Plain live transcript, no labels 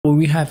What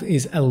we have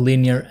is a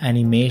linear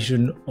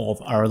animation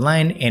of our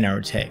line and our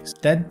text.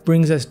 That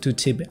brings us to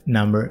tip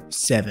number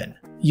 7,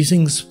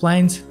 using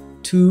splines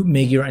to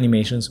make your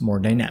animations more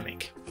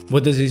dynamic.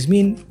 What does this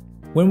mean?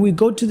 When we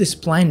go to the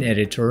Spline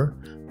Editor,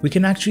 we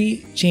can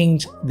actually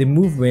change the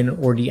movement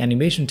or the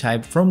animation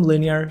type from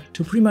linear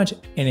to pretty much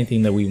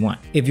anything that we want.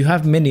 If you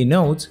have many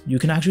nodes, you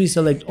can actually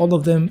select all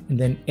of them and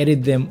then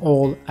edit them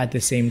all at the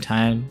same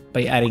time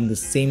by adding the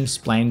same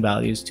spline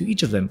values to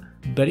each of them.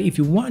 But if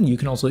you want, you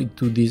can also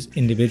do this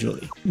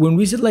individually. When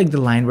we select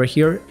the line right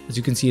here, as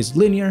you can see, it's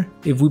linear.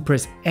 If we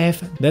press F,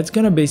 that's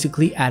gonna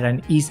basically add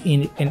an ease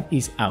in and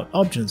ease out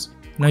options.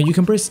 Now you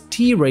can press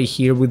T right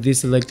here with this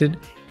selected.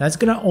 That's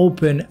gonna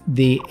open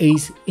the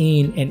ease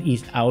in and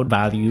ease out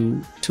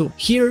value tool.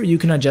 Here you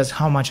can adjust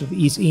how much of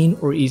ease in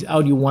or ease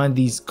out you want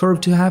this curve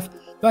to have.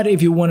 But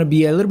if you want to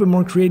be a little bit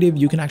more creative,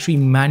 you can actually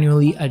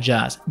manually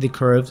adjust the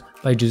curves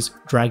by just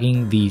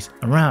dragging these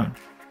around.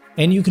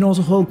 And you can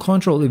also hold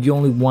Ctrl if you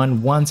only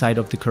want one side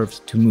of the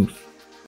curves to move.